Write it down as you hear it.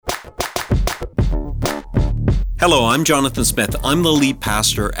Hello, I'm Jonathan Smith. I'm the lead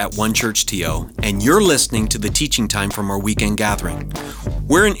pastor at One Church TO, and you're listening to the teaching time from our weekend gathering.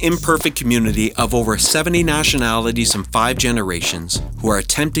 We're an imperfect community of over 70 nationalities and 5 generations who are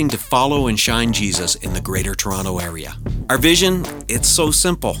attempting to follow and shine Jesus in the Greater Toronto Area. Our vision, it's so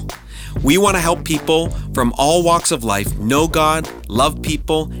simple. We want to help people from all walks of life know God, love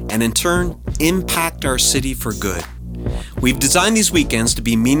people, and in turn, impact our city for good. We've designed these weekends to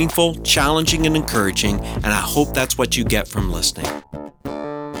be meaningful, challenging, and encouraging, and I hope that's what you get from listening.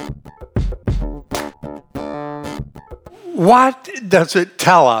 What does it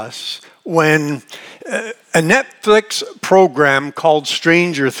tell us when a Netflix program called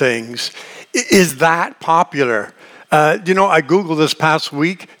Stranger Things is that popular? I Googled this past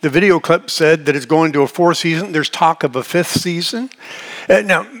week. The video clip said that it's going to a 4th season. There's talk of a 5th season.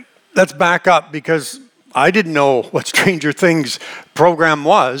 Now, let's back up because I didn't know what Stranger Things program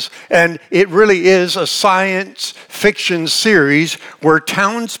was, and it really is a science fiction series where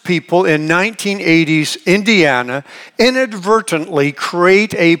townspeople in 1980s Indiana inadvertently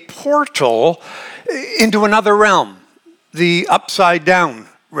create a portal into another realm, the upside down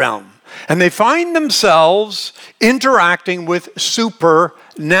realm. And they find themselves interacting with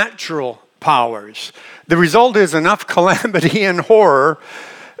supernatural powers. The result is enough calamity and horror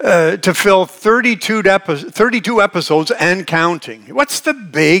to fill 32 episodes and counting. What's the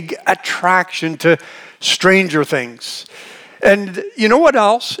big attraction to Stranger Things? And you know what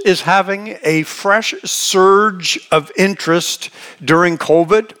else is having a fresh surge of interest during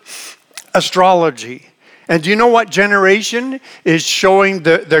COVID? Astrology. And do you know what generation is showing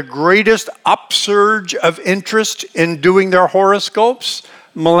the greatest upsurge of interest in doing their horoscopes?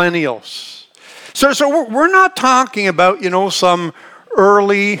 Millennials. So we're not talking about, some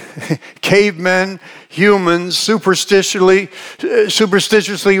early cavemen, humans, superstitiously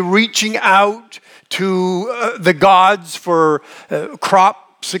reaching out to the gods for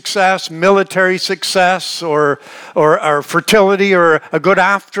crop success, military success, or fertility, or a good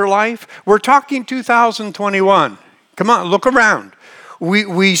afterlife. We're talking 2021. Come on, look around.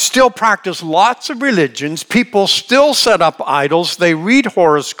 We still practice lots of religions. People still set up idols. They read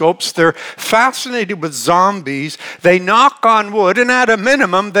horoscopes. They're fascinated with zombies. They knock on wood, and at a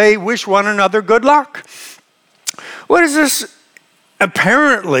minimum, they wish one another good luck. What is this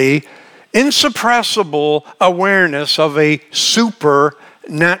apparently insuppressible awareness of a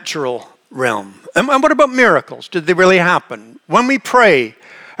supernatural realm? And what about miracles? Did they really happen? When we pray,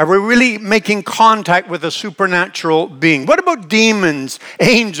 are we really making contact with a supernatural being? What about demons,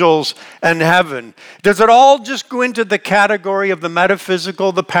 angels, and heaven? Does it all just go into the category of the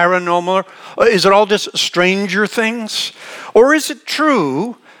metaphysical, the paranormal? Is it all just Stranger Things? Or is it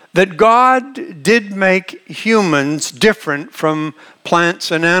true that God did make humans different from plants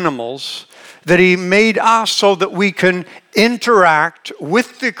and animals, that He made us so that we can interact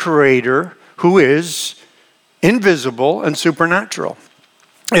with the Creator who is invisible and supernatural?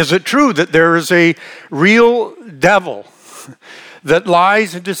 Is it true that there is a real devil that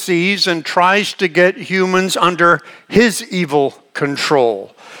lies and deceives and tries to get humans under his evil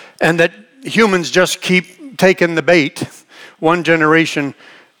control, and that humans just keep taking the bait one generation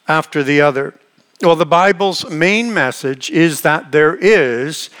after the other? Well, the Bible's main message is that there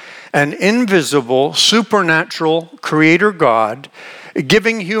is an invisible, supernatural creator God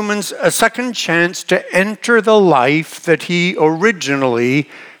giving humans a second chance to enter the life that He originally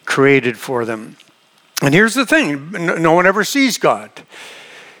created for them. And here's the thing, no one ever sees God.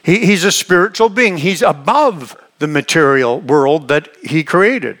 He's a spiritual being. He's above the material world that He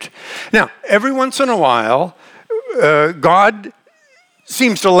created. Now, every once in a while, God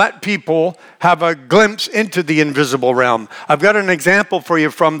seems to let people have a glimpse into the invisible realm. I've got an example for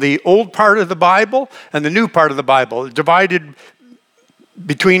you from the old part of the Bible and the new part of the Bible, divided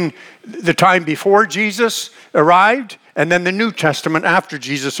between the time before Jesus arrived and then the New Testament after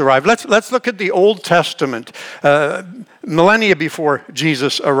Jesus arrived. Let's look at the Old Testament, millennia before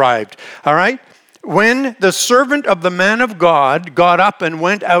Jesus arrived. All right? When the servant of the man of God got up and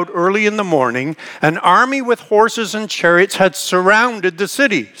went out early in the morning, an army with horses and chariots had surrounded the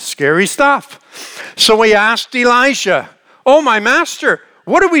city. Scary stuff. So he asked Elisha, "Oh, my master,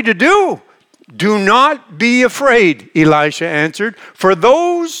 what are we to do?" "Do not be afraid," Elisha answered, "for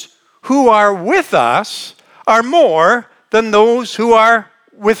those who are with us are more than those who are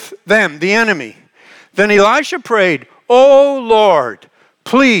with them, the enemy." Then Elisha prayed, "Oh Lord,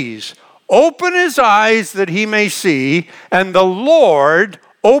 please open his eyes that he may see." And the Lord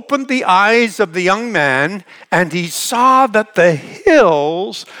opened the eyes of the young man, and he saw that the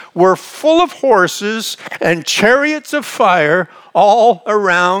hills were full of horses and chariots of fire all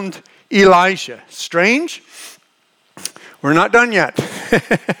around Elisha. Strange? We're not done yet.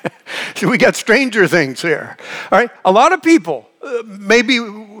 So we got stranger things here. All right, a lot of people maybe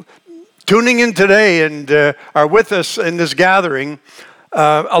tuning in today and are with us in this gathering.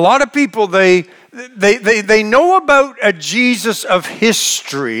 A lot of people, they know about a Jesus of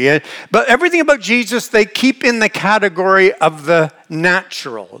history, but everything about Jesus they keep in the category of the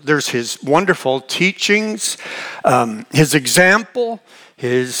natural. There's his wonderful teachings, his example,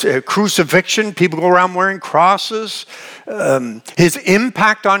 his crucifixion, people go around wearing crosses, his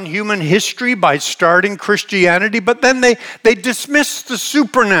impact on human history by starting Christianity, but then they dismiss the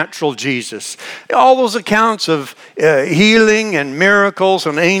supernatural Jesus. All those accounts of healing and miracles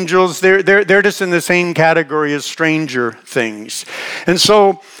and angels, they're just in the same category as stranger things. And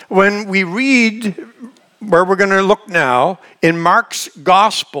so when we read, where we're going to look now, in Mark's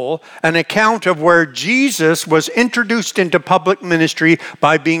gospel, an account of where Jesus was introduced into public ministry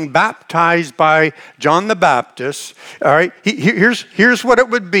by being baptized by John the Baptist. All right, here's what it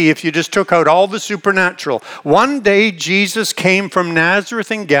would be if you just took out all the supernatural. One day, Jesus came from Nazareth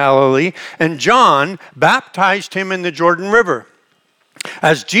in Galilee, and John baptized him in the Jordan River.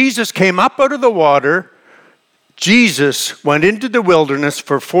 As Jesus came up out of the water, Jesus went into the wilderness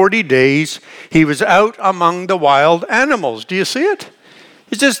for 40 days. He was out among the wild animals. Do you see it?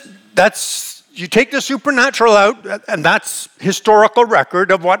 You take the supernatural out, and that's historical record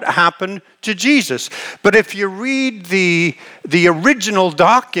of what happened to Jesus. But if you read the original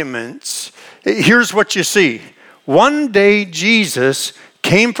documents, here's what you see. One day Jesus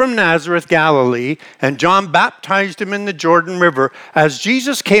came from Nazareth, Galilee, and John baptized him in the Jordan River. As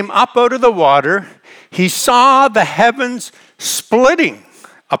Jesus came up out of the water, he saw the heavens splitting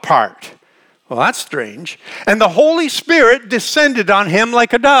apart. Well, that's strange. And the Holy Spirit descended on him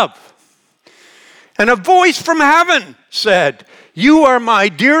like a dove. And a voice from heaven said, "You are my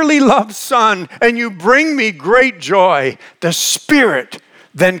dearly loved Son, and you bring me great joy." The Spirit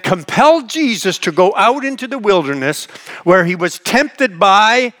then compelled Jesus to go out into the wilderness where he was tempted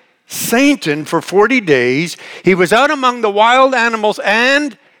by Satan for 40 days. He was out among the wild animals,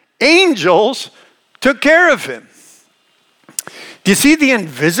 and angels took care of him. Do you see the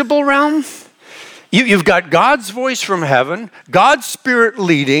invisible realm? You've got God's voice from heaven, God's Spirit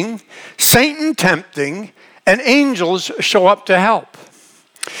leading, Satan tempting, and angels show up to help.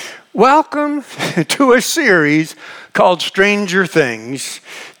 Welcome to a series called Stranger Things.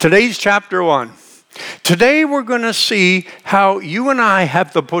 Today's chapter 1. Today we're going to see how you and I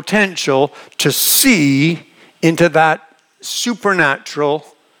have the potential to see into that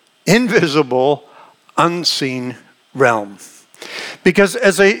supernatural, invisible, unseen realm. Because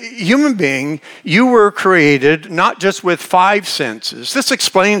as a human being, you were created not just with 5 senses. This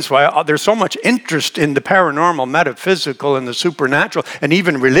explains why there's so much interest in the paranormal, metaphysical, and the supernatural, and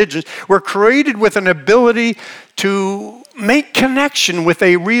even religions. We're created with an ability to make connection with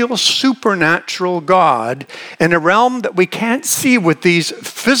a real supernatural God in a realm that we can't see with these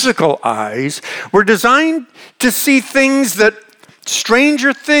physical eyes. We're designed to see things that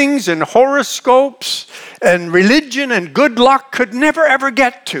stranger things and horoscopes and religion and good luck could never ever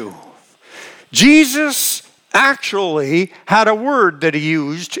get to. Jesus actually had a word that he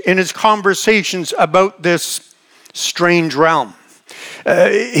used in his conversations about this strange realm.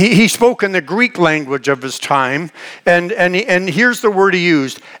 He spoke in the Greek language of his time, and here's the word he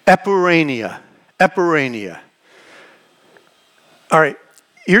used, epurania. Epurania. All right.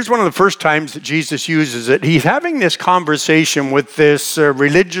 Here's one of the first times that Jesus uses it. He's having this conversation with this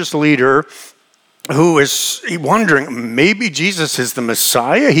religious leader who is wondering, maybe Jesus is the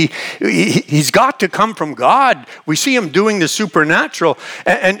Messiah. He's got to come from God. We see him doing the supernatural.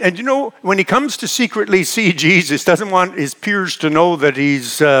 And you know, when he comes to secretly see Jesus, doesn't want his peers to know that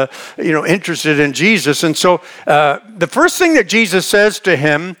he's interested in Jesus. And so the first thing that Jesus says to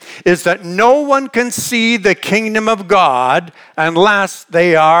him is that no one can see the kingdom of God unless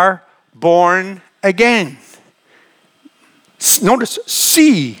they are born again. Notice,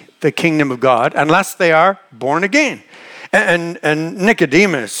 see the kingdom of God unless they are born again. And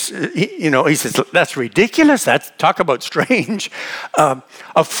Nicodemus, he says, that's ridiculous. Talk about strange.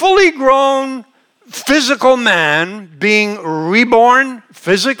 A fully grown physical man being reborn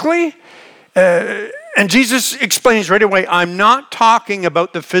physically. And Jesus explains right away, I'm not talking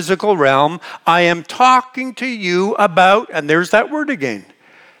about the physical realm. I am talking to you about, and there's that word again,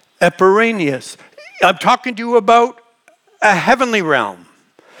 epuranius. I'm talking to you about a heavenly realm.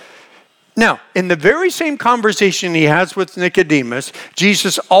 Now, in the very same conversation he has with Nicodemus,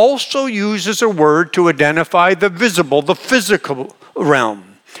 Jesus also uses a word to identify the visible, the physical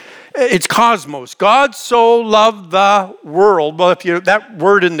realm. It's cosmos. God so loved the world. Well, that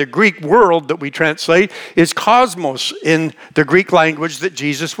word in the Greek, world, that we translate is cosmos in the Greek language that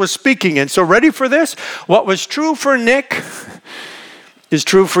Jesus was speaking in. So ready for this? What was true for Nick is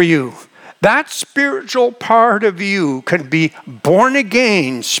true for you. That spiritual part of you can be born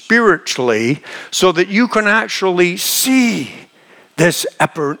again spiritually so that you can actually see this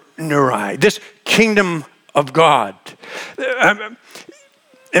epineurai, this kingdom of God.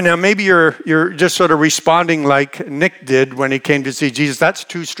 And now maybe you're just sort of responding like Nick did when he came to see Jesus. That's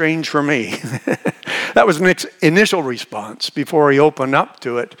too strange for me. That was Nick's initial response before he opened up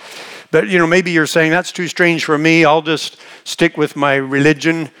to it. But maybe you're saying that's too strange for me. I'll just stick with my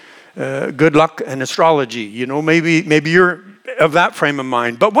religion, good luck, and astrology. Maybe you're of that frame of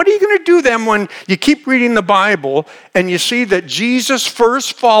mind. But what are you going to do then when you keep reading the Bible and you see that Jesus'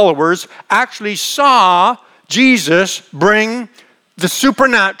 first followers actually saw Jesus bring the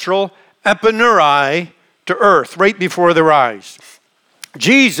supernatural epineurai to earth right before their eyes?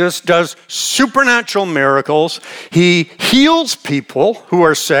 Jesus does supernatural miracles. He heals people who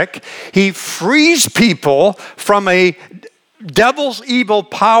are sick. He frees people from a devil's evil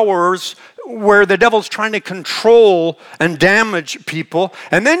powers where the devil's trying to control and damage people.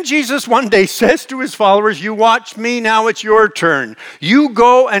 And then Jesus one day says to his followers, you watch me, now it's your turn. You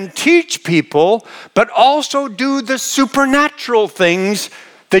go and teach people, but also do the supernatural things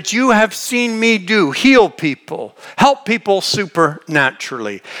that you have seen me do. Heal people, help people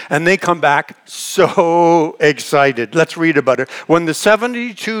supernaturally. And they come back so excited. Let's read about it. When the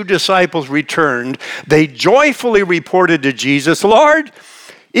 72 disciples returned, they joyfully reported to Jesus, Lord,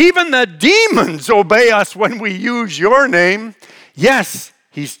 even the demons obey us when we use your name. Yes,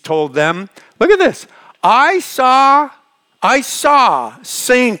 he's told them. Look at this. I saw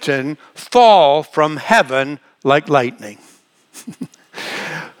Satan fall from heaven like lightning.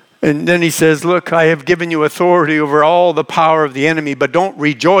 And then he says, look, I have given you authority over all the power of the enemy, but don't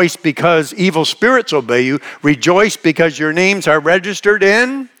rejoice because evil spirits obey you. Rejoice because your names are registered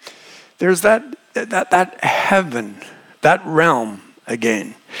in. There's that heaven, that realm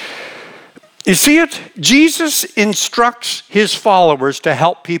again. You see it? Jesus instructs his followers to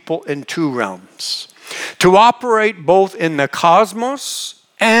help people in two realms, to operate both in the cosmos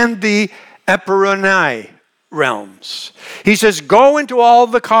and the epineurai realms. He says, go into all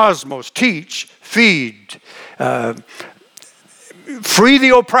the cosmos, teach, feed, free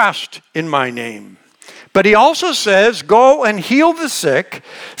the oppressed in my name. But he also says, go and heal the sick,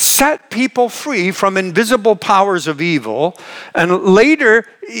 set people free from invisible powers of evil. And later,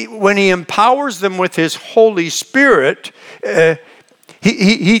 when he empowers them with his Holy Spirit,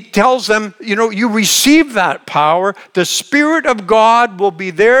 he tells them, you receive that power. The Spirit of God will be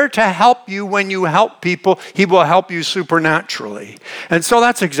there to help you when you help people. He will help you supernaturally. And so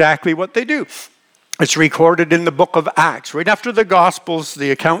that's exactly what they do. It's recorded in the book of Acts. Right after the Gospels,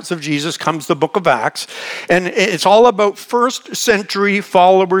 the accounts of Jesus, comes the book of Acts. And it's all about first century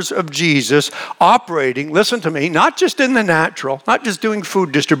followers of Jesus operating, listen to me, not just in the natural, not just doing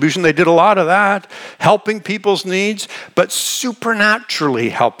food distribution. They did a lot of that, helping people's needs, but supernaturally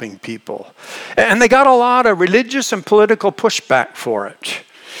helping people. And they got a lot of religious and political pushback for it.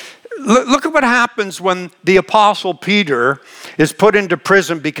 Look at what happens when the Apostle Peter is put into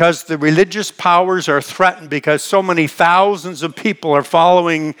prison because the religious powers are threatened because so many thousands of people are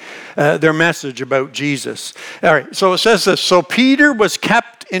following their message about Jesus. All right, so it says this. So Peter was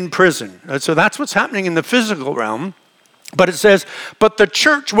kept in prison. So that's what's happening in the physical realm. But it says, but the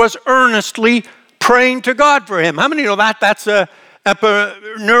church was earnestly praying to God for him. How many know that? That's a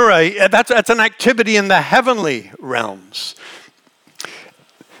epineurai. That's an activity in the heavenly realms.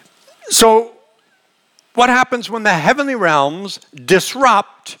 So what happens when the heavenly realms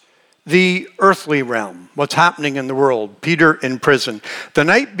disrupt the earthly realm? What's happening in the world? Peter in prison. The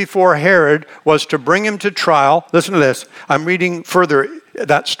night before Herod was to bring him to trial. Listen to this. I'm reading further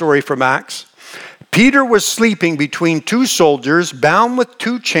that story from Acts. Peter was sleeping between two soldiers, bound with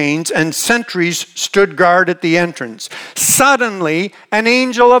two chains, and sentries stood guard at the entrance. Suddenly, an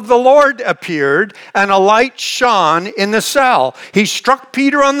angel of the Lord appeared, and a light shone in the cell. He struck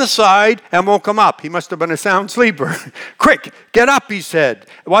Peter on the side and woke him up. He must have been a sound sleeper. Quick, get up, he said.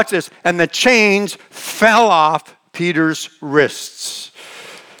 Watch this. And the chains fell off Peter's wrists.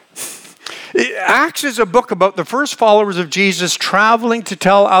 Acts is a book about the first followers of Jesus traveling to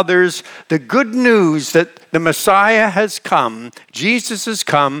tell others the good news that the Messiah has come, Jesus has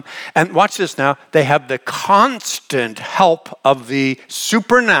come, and watch this now, they have the constant help of the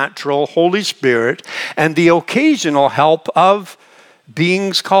supernatural Holy Spirit and the occasional help of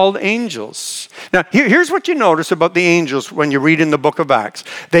beings called angels. Now, here's what you notice about the angels when you read in the book of Acts.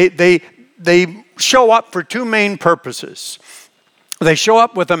 They show up for two main purposes. They show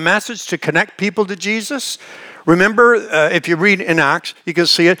up with a message to connect people to Jesus. Remember, if you read in Acts, you can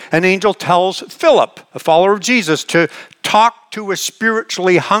see it. An angel tells Philip, a follower of Jesus, to talk to a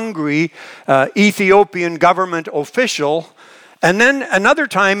spiritually hungry Ethiopian government official. And then another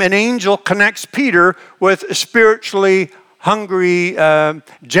time, an angel connects Peter with a spiritually hungry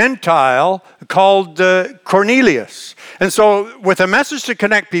Gentile called Cornelius. And so with a message to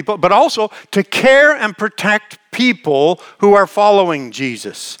connect people, but also to care and protect people who are following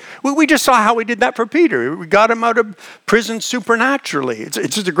Jesus. We just saw how we did that for Peter. We got him out of prison supernaturally. It's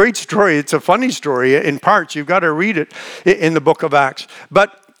just a great story. It's a funny story in parts. You've got to read it in the book of Acts.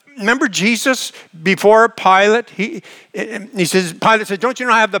 But remember Jesus before Pilate? He says, Pilate says, don't you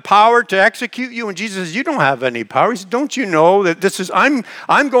know I have the power to execute you? And Jesus says, you don't have any power. He says, don't you know that this is, I'm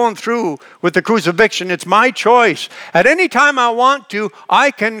going through with the crucifixion. It's my choice. At any time I want to,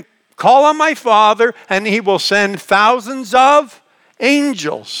 I can call on my Father and he will send thousands of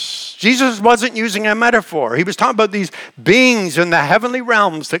angels. Jesus wasn't using a metaphor. He was talking about these beings in the heavenly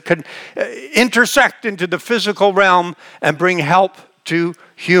realms that could intersect into the physical realm and bring help to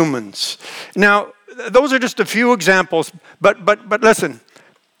humans. Now, those are just a few examples, but listen,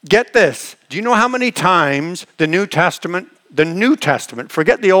 get this. Do you know how many times the New Testament,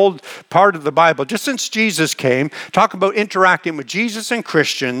 forget the old part of the Bible, just since Jesus came, talk about interacting with Jesus and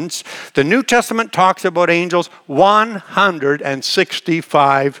Christians, the New Testament talks about angels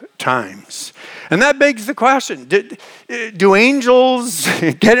 165 times. And that begs the question, do angels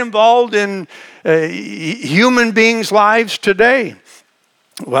get involved in human beings' lives today?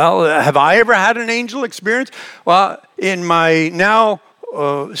 Well, have I ever had an angel experience? Well, in my now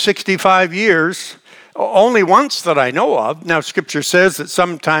 65 years, only once that I know of. Now, Scripture says that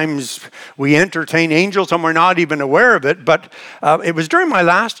sometimes we entertain angels and we're not even aware of it, but it was during my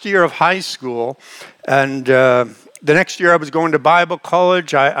last year of high school, and the next year I was going to Bible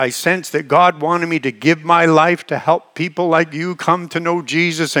college. I sensed that God wanted me to give my life to help people like you come to know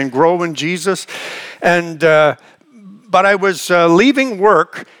Jesus and grow in Jesus. But I was leaving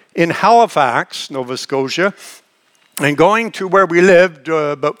work in Halifax, Nova Scotia, and going to where we lived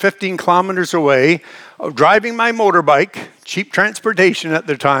about 15 kilometers away, driving my motorbike, cheap transportation at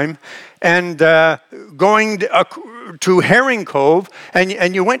the time, and going to Herring Cove,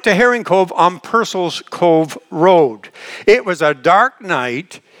 and you went to Herring Cove on Purcell's Cove Road. It was a dark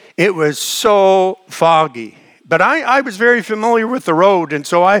night. It was so foggy. But I was very familiar with the road, and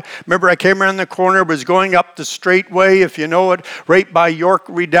so I remember I came around the corner, was going up the straight way, if you know it, right by York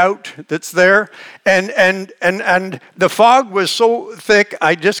Redoubt that's there, and the fog was so thick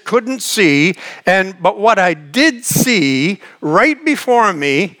I just couldn't see, but what I did see right before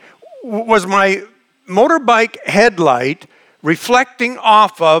me was my motorbike headlight reflecting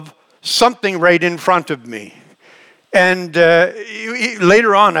off of something right in front of me. And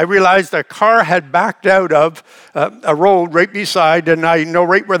later on, I realized a car had backed out of a road right beside, and I know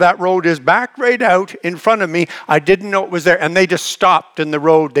right where that road is, backed right out in front of me. I didn't know it was there, and they just stopped in the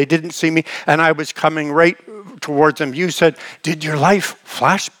road. They didn't see me, and I was coming right towards them. You said, "Did your life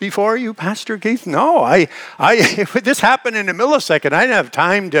flash before you, Pastor Keith?" No, this happened in a millisecond. I didn't have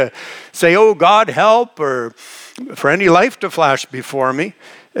time to say, "Oh, God, help," or for any life to flash before me.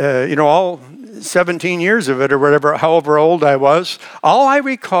 All 17 years of it or whatever, however old I was. All I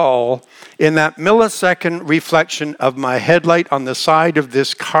recall in that millisecond reflection of my headlight on the side of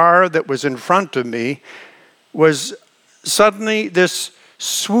this car that was in front of me was suddenly this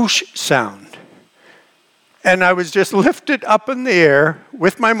swoosh sound. And I was just lifted up in the air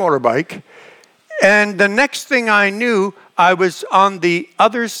with my motorbike. And the next thing I knew, I was on the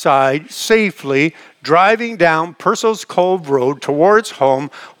other side safely driving down Purcell's Cove Road towards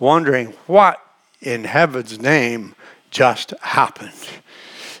home, wondering what in heaven's name just happened.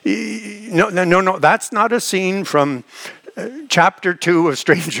 No, that's not a scene from chapter 2 of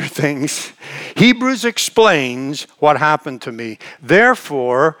Stranger Things. Hebrews explains what happened to me.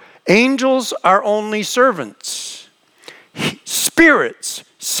 Therefore, angels are only servants, spirits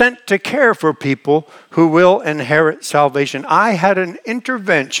sent to care for people who will inherit salvation. I had an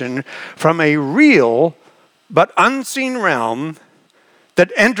intervention from a real but unseen realm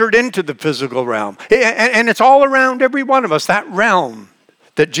that entered into the physical realm. And it's all around every one of us, that realm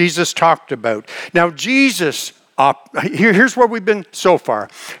that Jesus talked about. Now, Jesus, here's where we've been so far.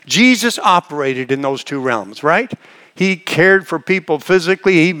 Jesus operated in those two realms, right? He cared for people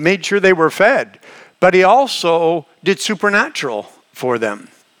physically. He made sure they were fed. But he also did supernatural for them.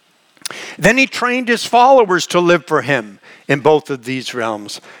 Then he trained his followers to live for him in both of these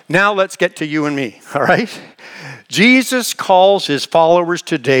realms. Now let's get to you and me, all right? Jesus calls his followers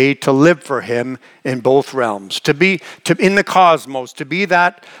today to live for him in both realms, to be in the cosmos, to be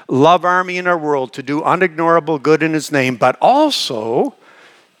that love army in our world, to do unignorable good in his name, but also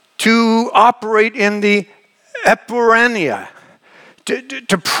to operate in the epurania,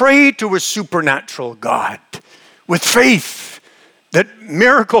 to pray to a supernatural God with faith that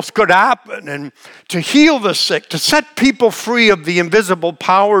miracles could happen, and to heal the sick, to set people free of the invisible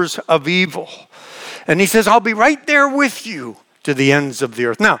powers of evil. And he says, I'll be right there with you to the ends of the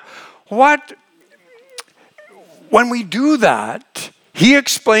earth. Now, when we do that, he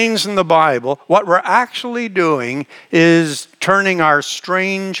explains in the Bible, what we're actually doing is turning our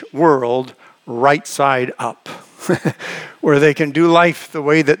strange world right side up, where they can do life the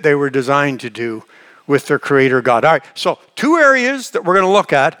way that they were designed to do with their Creator God. All right, so 2 areas that we're going to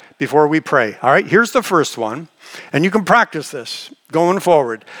look at before we pray. All right, here's the first one, and you can practice this going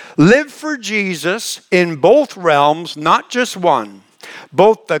forward. Live for Jesus in both realms, not just one,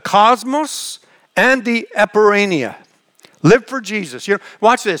 both the cosmos and the epurania. Live for Jesus. You know,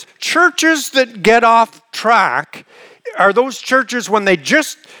 watch this. Churches that get off track are those churches when they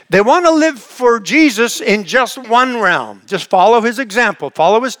want to live for Jesus in just one realm. Just follow his example,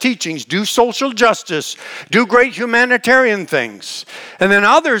 follow his teachings, do social justice, do great humanitarian things. And then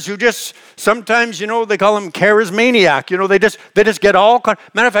others who just, sometimes, they call them charismaniac. They just get all,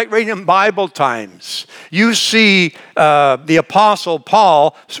 matter of fact, right in Bible times, you see the Apostle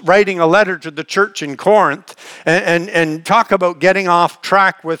Paul writing a letter to the church in Corinth and talk about getting off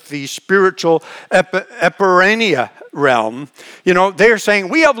track with the spiritual epurania realm. They're saying,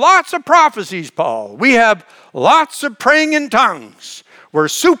 we have lots of prophecies, Paul. We have lots of praying in tongues. We're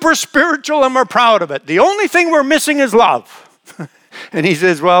super spiritual and we're proud of it. The only thing we're missing is love. And he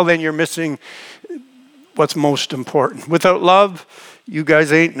says, well, then you're missing what's most important. Without love, you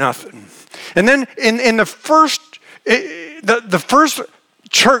guys ain't nothing. And then in the first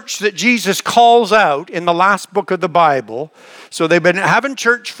church that Jesus calls out in the last book of the Bible, so they've been having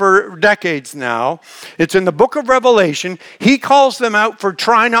church for decades now. It's in the book of Revelation. He calls them out for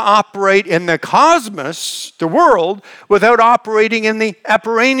trying to operate in the cosmos, the world, without operating in the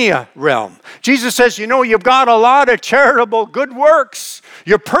epurania realm. Jesus says, you've got a lot of charitable good works.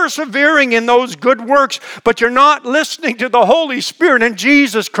 You're persevering in those good works, but you're not listening to the Holy Spirit. And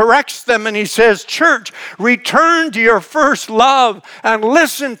Jesus corrects them and he says, church, return to your first love and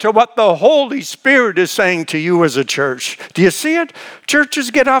listen to what the Holy Spirit is saying to you as a church. Do you see it?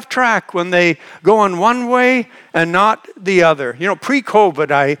 Churches get off track when they go in one way and not the other. Pre-COVID,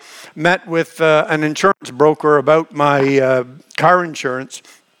 I met with an insurance broker about my car insurance.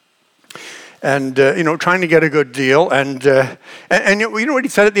 And, trying to get a good deal. And you know what he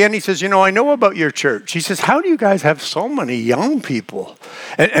said at the end? He says, I know about your church. He says, how do you guys have so many young people?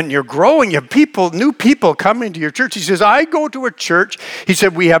 And you're growing, you have new people coming to your church. He says, I go to a church. He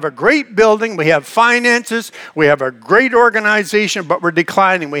said, we have a great building. We have finances. We have a great organization, but we're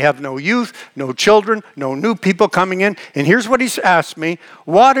declining. We have no youth, no children, no new people coming in. And here's what he's asked me.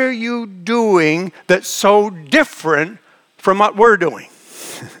 What are you doing that's so different from what we're doing?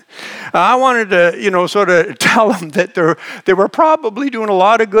 I wanted to, sort of tell them that they were probably doing a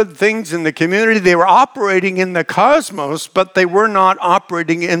lot of good things in the community. They were operating in the cosmos, but they were not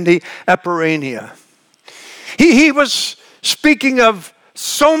operating in the epurania. He was speaking of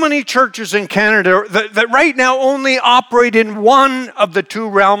so many churches in Canada that right now only operate in one of the 2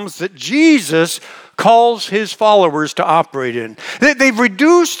 realms that Jesus calls his followers to operate in. They've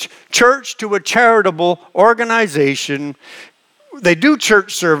reduced church to a charitable organization. They do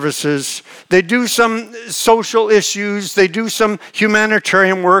church services, they do some social issues, they do some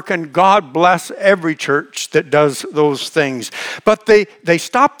humanitarian work, and God bless every church that does those things. But they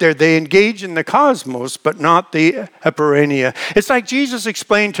stop there. They engage in the cosmos, but not the epurania. It's like Jesus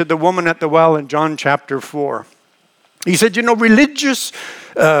explained to the woman at the well in John chapter 4. He said, religious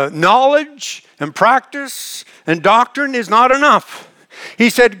knowledge and practice and doctrine is not enough. He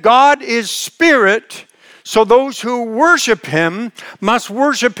said, God is spirit. So those who worship him must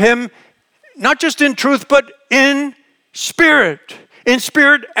worship him not just in truth, but in spirit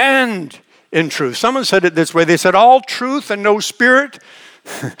and in truth. Someone said it this way. They said, all truth and no spirit,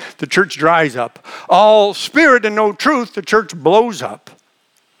 the church dries up. All spirit and no truth, the church blows up.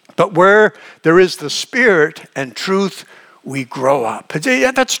 But where there is the spirit and truth, we grow up.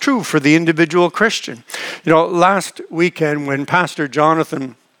 Yeah, that's true for the individual Christian. Last weekend when Pastor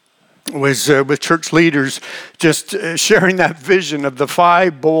Jonathan was with church leaders just sharing that vision of the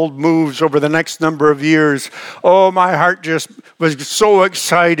 5 bold moves over the next number of years. Oh, my heart just was so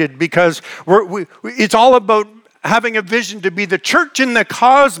excited because it's all about having a vision to be the church in the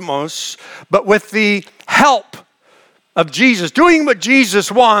cosmos, but with the help of Jesus, doing what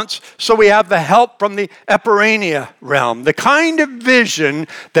Jesus wants, so we have the help from the Epirania realm, the kind of vision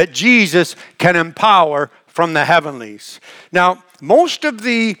that Jesus can empower from the heavenlies. Now, most of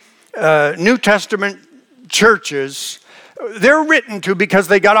the New Testament churches, they're written to because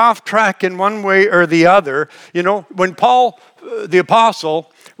they got off track in one way or the other. You know, when Paul, the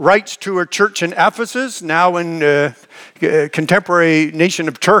apostle, writes to a church in Ephesus, now in contemporary nation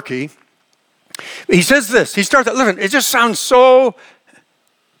of Turkey, he says this. He starts, listen, it just sounds so,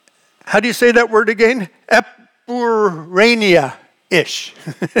 how do you say that word again? Epurania-ish.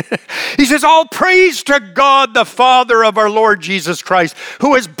 He says, all praise to God, the Father of our Lord Jesus Christ,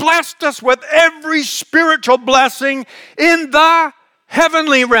 who has blessed us with every spiritual blessing in the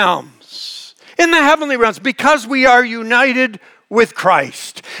heavenly realms. In the heavenly realms, because we are united with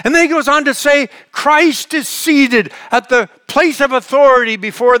Christ. And then he goes on to say, Christ is seated at the place of authority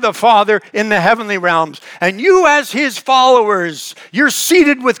before the Father in the heavenly realms. And you as his followers, you're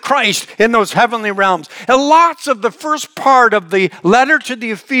seated with Christ in those heavenly realms. And lots of the first part of the letter to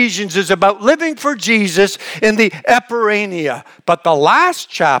the Ephesians is about living for Jesus in the Epirania. But the last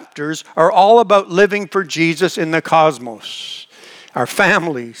chapters are all about living for Jesus in the cosmos. Our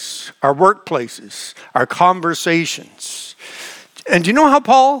families, our workplaces, our conversations. And do you know how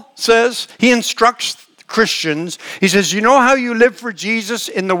Paul says? He instructs Christians. He says, you know how you live for Jesus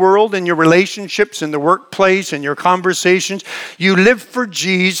in the world, in your relationships, in the workplace, in your conversations? You live for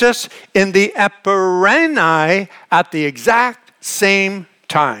Jesus in the Epirania at the exact same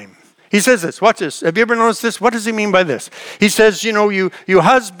time. He says this. Watch this. Have you ever noticed this? What does he mean by this? He says, you know, you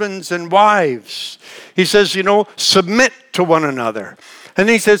husbands and wives. He says, you know, submit to one another. And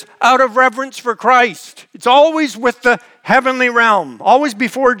he says, out of reverence for Christ. It's always with the heavenly realm, always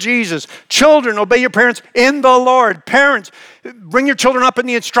before Jesus. Children, obey your parents in the Lord. Parents, bring your children up in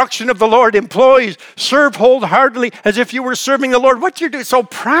the instruction of the Lord. Employees, serve wholeheartedly as if you were serving the Lord. What you're doing is so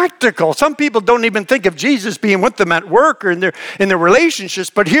practical. Some people don't even think of Jesus being with them at work or in their relationships,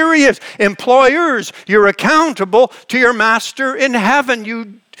 but here he is. Employers, you're accountable to your master in heaven.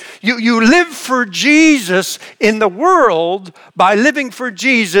 You live for Jesus in the world by living for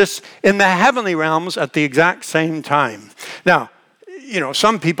Jesus in the heavenly realms at the exact same time. Now, you know,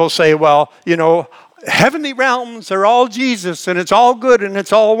 some people say, well, you know, heavenly realms are all Jesus and it's all good and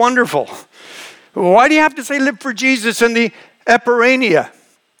it's all wonderful. Why do you have to say live for Jesus in the Epirania?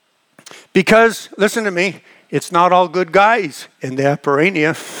 Because, listen to me, it's not all good guys in the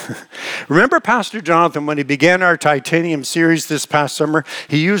Epirania. Remember Pastor Jonathan, when he began our Titanium series this past summer,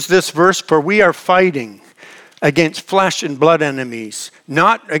 he used this verse, for we are fighting against flesh and blood enemies,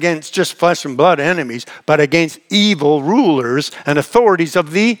 not against just flesh and blood enemies, but against evil rulers and authorities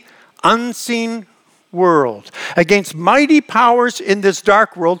of the unseen world, against mighty powers in this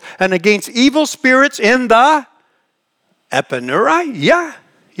dark world, and against evil spirits in the Epirania.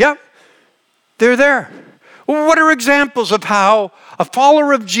 Yeah, they're there. Well, what are examples of how a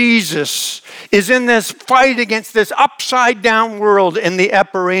follower of Jesus is in this fight against this upside down world in the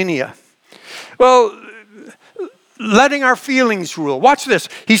Epirania? Well, letting our feelings rule. Watch this.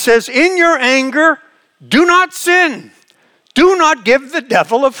 He says, in your anger, do not sin. Do not give the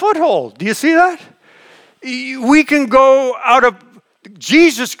devil a foothold. Do you see that? We can go out of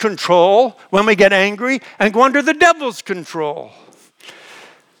Jesus' control when we get angry and go under the devil's control.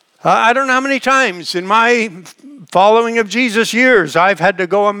 I don't know how many times in my following of Jesus years I've had to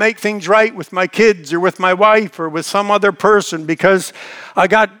go and make things right with my kids or with my wife or with some other person because I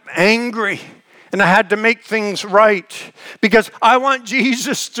got angry and I had to make things right because I want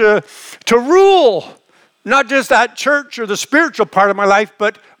Jesus to rule, not just that church or the spiritual part of my life,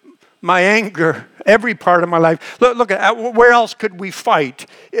 but my anger, every part of my life. Look at where else could we fight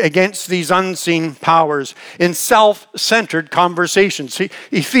against these unseen powers? In self-centered conversations.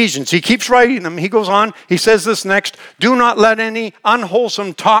 Ephesians, he keeps writing them. He goes on, he says this next, do not let any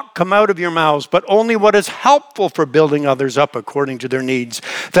unwholesome talk come out of your mouths, but only what is helpful for building others up according to their needs,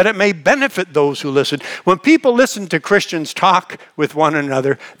 that it may benefit those who listen. When people listen to Christians talk with one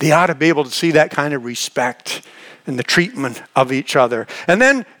another, they ought to be able to see that kind of respect and the treatment of each other. And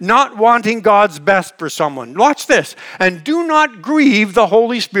then not wanting God's best for someone. Watch this. And do not grieve the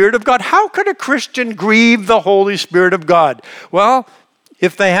Holy Spirit of God. How could a Christian grieve the Holy Spirit of God? Well,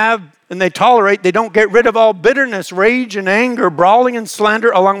 if they have and they tolerate, they don't get rid of all bitterness, rage, and anger, brawling and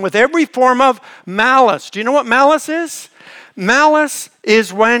slander, along with every form of malice. Do you know what malice is? Malice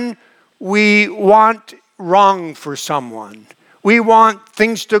is when we want wrong for someone. We want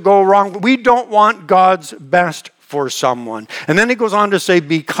things to go wrong. We don't want God's best for someone. And then he goes on to say,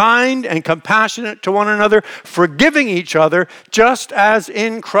 be kind and compassionate to one another, forgiving each other, just as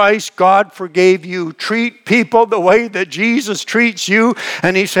in Christ God forgave you. Treat people the way that Jesus treats you.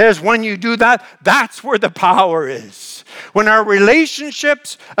 And he says, when you do that, that's where the power is. When our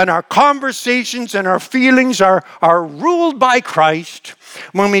relationships and our conversations and our feelings are ruled by Christ,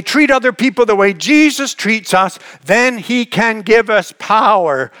 when we treat other people the way Jesus treats us, then he can give us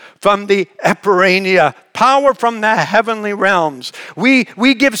power from the epirania, power from the heavenly realms. We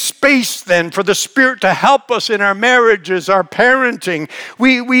give space then for the Spirit to help us in our marriages, our parenting.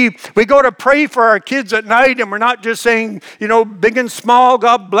 We go to pray for our kids at night, and we're not just saying, big and small,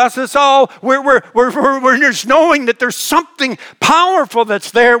 God bless us all. We're just knowing that there's something powerful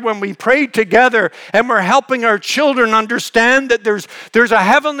that's there when we pray together, and we're helping our children understand that there's a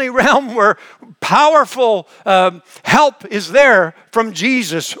heavenly realm where powerful help is there from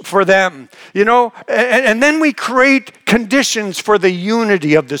Jesus for them, and then we create conditions for the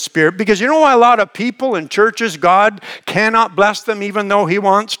unity of the Spirit, because why a lot of people in churches, God cannot bless them even though he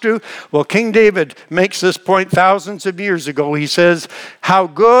wants to? Well, King David makes this point thousands of years ago. He says, how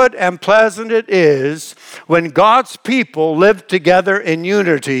good and pleasant it is when God's people live together in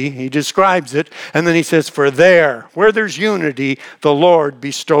unity. He describes it, and then he says, for there, where there's unity, the Lord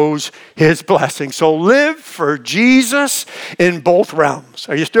bestows his blessing. So live for Jesus in both realms.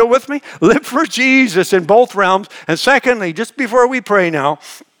 Are you still with me? Live for Jesus in both realms. And secondly, just before we pray now,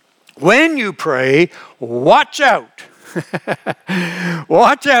 when you pray, watch out.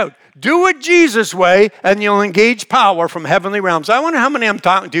 Watch out. Do it Jesus' way, and you'll engage power from heavenly realms. I wonder how many I'm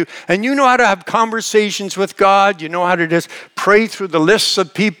talking to, and you know how to have conversations with God. You know how to just pray through the lists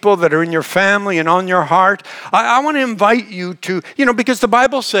of people that are in your family and on your heart. I want to invite you to, because the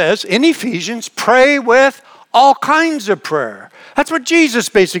Bible says in Ephesians, pray with all kinds of prayer. That's what Jesus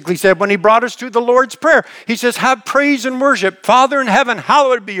basically said when he brought us to the Lord's Prayer. He says, have praise and worship. Father in heaven,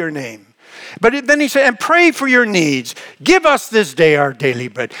 hallowed be your name. But then he said, and pray for your needs. Give us this day our daily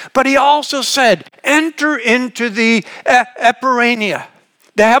bread. But he also said, enter into the epirania,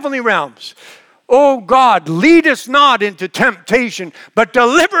 the heavenly realms. Oh God, lead us not into temptation, but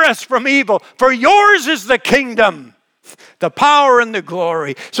deliver us from evil. For yours is the kingdom, the power and the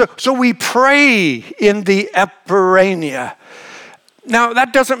glory. So we pray in the epirania. Now,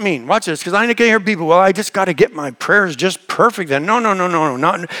 that doesn't mean, watch this, because I can hear people, well, I just got to get my prayers just perfect then. No.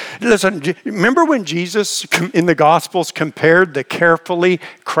 Listen, remember when Jesus in the Gospels compared the carefully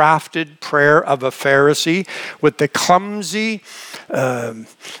crafted prayer of a Pharisee with the clumsy,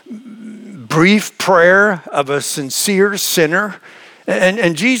 brief prayer of a sincere sinner?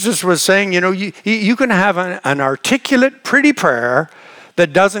 And Jesus was saying, you can have an articulate, pretty prayer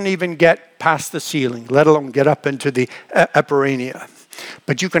that doesn't even get past the ceiling, let alone get up into the epirania.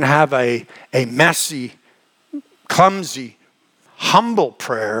 But you can have a messy, clumsy, humble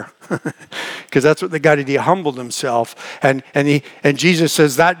prayer, because that's what the guy did. He humbled himself, and Jesus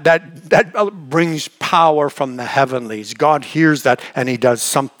says that brings power from the heavenlies. God hears that, and he does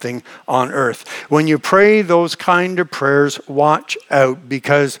something on earth. When you pray those kind of prayers, watch out,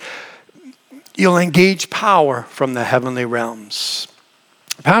 because you'll engage power from the heavenly realms.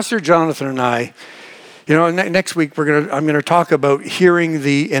 Pastor Jonathan and I, next week I'm going to talk about hearing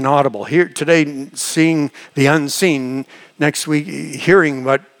the inaudible. Here today, seeing the unseen. Next week, hearing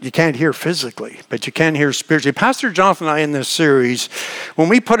what you can't hear physically, but you can hear spiritually. Pastor Jonathan and I, in this series, when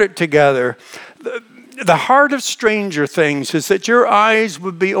we put it together, the heart of Stranger Things is that your eyes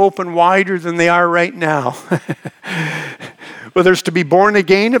would be open wider than they are right now. Whether it's to be born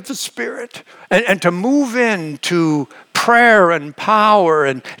again of the Spirit and to move into prayer and power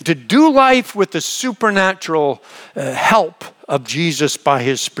and to do life with the supernatural help of Jesus by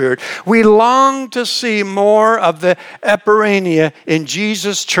his Spirit. We long to see more of the epirania in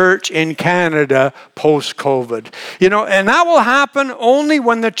Jesus' church in Canada post-COVID. And that will happen only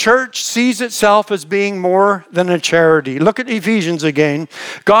when the church sees itself as being more than a charity. Look at Ephesians again.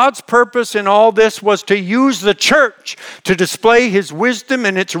 God's purpose in all this was to use the church to display his wisdom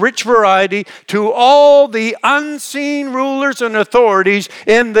in its rich variety to all the unseen rulers and authorities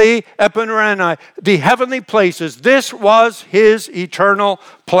in the epirania, the heavenly places. This was his eternal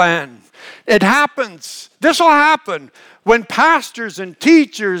plan. It happens. This will happen when pastors and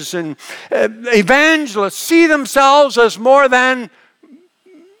teachers and evangelists see themselves as more than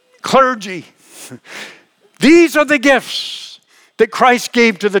clergy. These are the gifts that Christ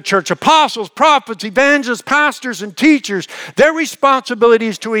gave to the church. Apostles, prophets, evangelists, pastors, and teachers. Their responsibility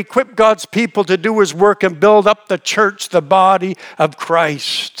is to equip God's people to do his work and build up the church, the body of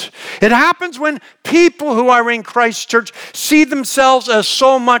Christ. It happens when people who are in Christ's church see themselves as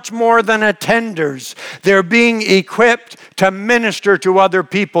so much more than attenders. They're being equipped to minister to other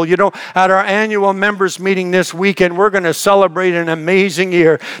people. You know, at our annual members meeting this weekend, we're going to celebrate an amazing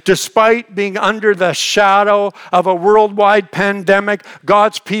year. Despite being under the shadow of a worldwide pandemic,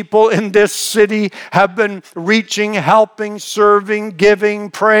 God's people in this city have been reaching, helping, serving, giving,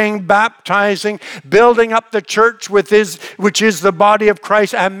 praying, baptizing, building up the church which is the body of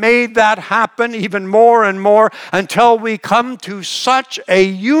Christ, and made that happen even more and more until we come to such a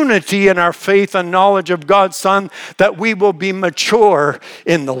unity in our faith and knowledge of God's Son that we will be mature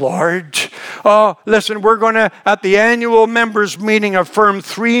in the Lord. Oh, listen, we're going to, at the annual members meeting, affirm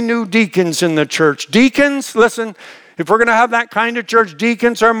 3 new deacons in the church. Deacons, listen, if we're going to have that kind of church,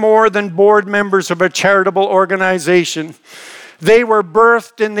 deacons are more than board members of a charitable organization. They were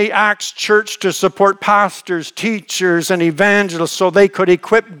birthed in the Acts church to support pastors, teachers, and evangelists so they could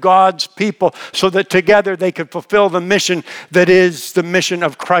equip God's people so that together they could fulfill the mission that is the mission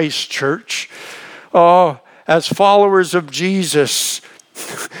of Christ's church. Oh, as followers of Jesus,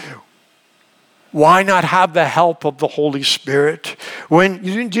 why not have the help of the Holy Spirit?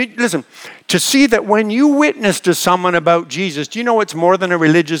 Listen, to see that when you witness to someone about Jesus, do you know it's more than a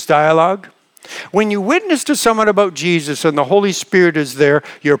religious dialogue? When you witness to someone about Jesus and the Holy Spirit is there,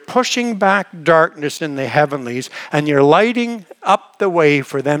 you're pushing back darkness in the heavenlies and you're lighting up the way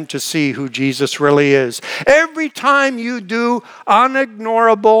for them to see who Jesus really is. Every time you do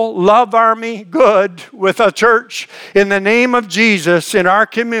unignorable love army good with a church in the name of Jesus in our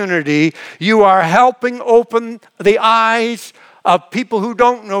community, you are helping open the eyes of people who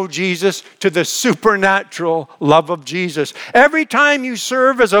don't know Jesus to the supernatural love of Jesus. Every time you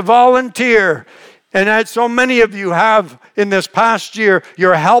serve as a volunteer, and as so many of you have in this past year,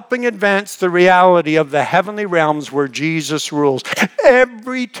 you're helping advance the reality of the heavenly realms where Jesus rules.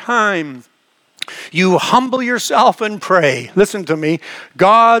 Every time you humble yourself and pray, listen to me,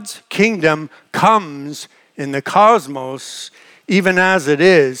 God's kingdom comes in the cosmos, even as it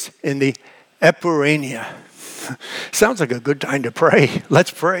is in the Epurania. Sounds like a good time to pray.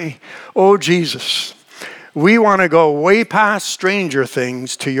 Let's pray. Oh, Jesus, we want to go way past stranger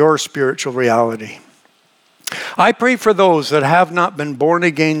things to your spiritual reality. I pray for those that have not been born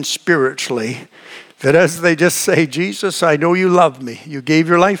again spiritually, that as they just say, Jesus, I know you love me. You gave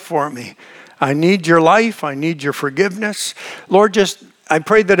your life for me. I need your life. I need your forgiveness. Lord, I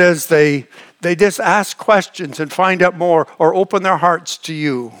pray that as they just ask questions and find out more or open their hearts to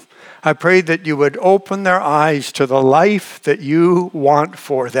you, I pray that you would open their eyes to the life that you want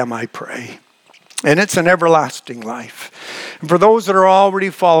for them, I pray. And it's an everlasting life. And for those that are already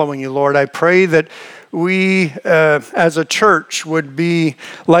following you, Lord, I pray that we as a church would be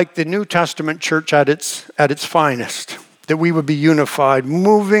like the New Testament church at its finest, that we would be unified,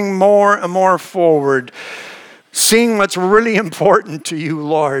 moving more and more forward, seeing what's really important to you,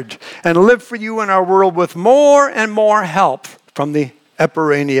 Lord, and live for you in our world with more and more help from the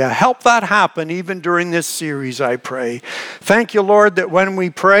Epurania. Help that happen even during this series, I pray. Thank you, Lord, that when we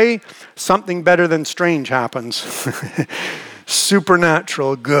pray, something better than strange happens.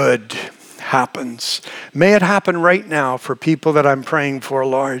 Supernatural good happens. May it happen right now for people that I'm praying for,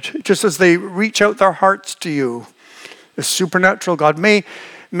 Lord. Just as they reach out their hearts to you, the supernatural God. May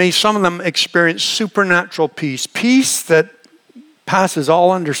some of them experience supernatural peace, peace that passes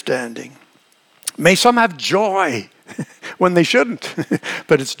all understanding. May some have joy when they shouldn't,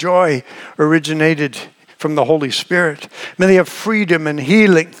 but it's joy originated from the Holy Spirit. May they have freedom and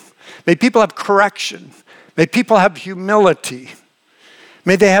healing. May people have correction. May people have humility.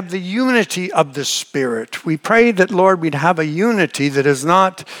 May they have the unity of the Spirit. We pray that, Lord, we'd have a unity that is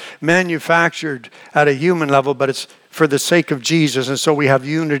not manufactured at a human level, but it's for the sake of Jesus, and so we have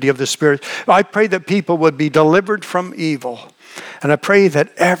unity of the Spirit. I pray that people would be delivered from evil. And I pray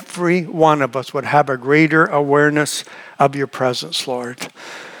that every one of us would have a greater awareness of your presence, Lord.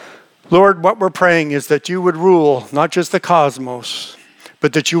 Lord, what we're praying is that you would rule not just the cosmos,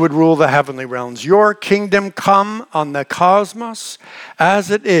 but that you would rule the heavenly realms. Your kingdom come on the cosmos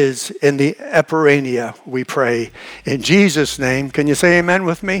as it is in the Epurania, we pray. In Jesus' name, can you say amen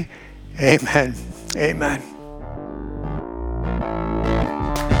with me? Amen. Amen.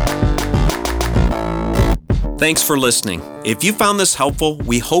 Thanks for listening. If you found this helpful,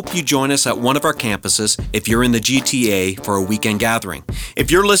 we hope you join us at one of our campuses if you're in the GTA for a weekend gathering. If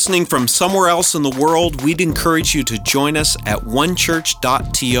you're listening from somewhere else in the world, we'd encourage you to join us at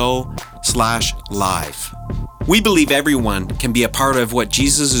onechurch.to/live. We believe everyone can be a part of what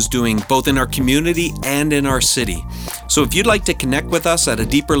Jesus is doing both in our community and in our city. So if you'd like to connect with us at a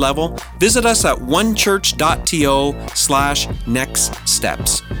deeper level, visit us at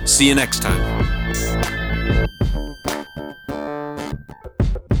onechurch.to/nextsteps. See you next time.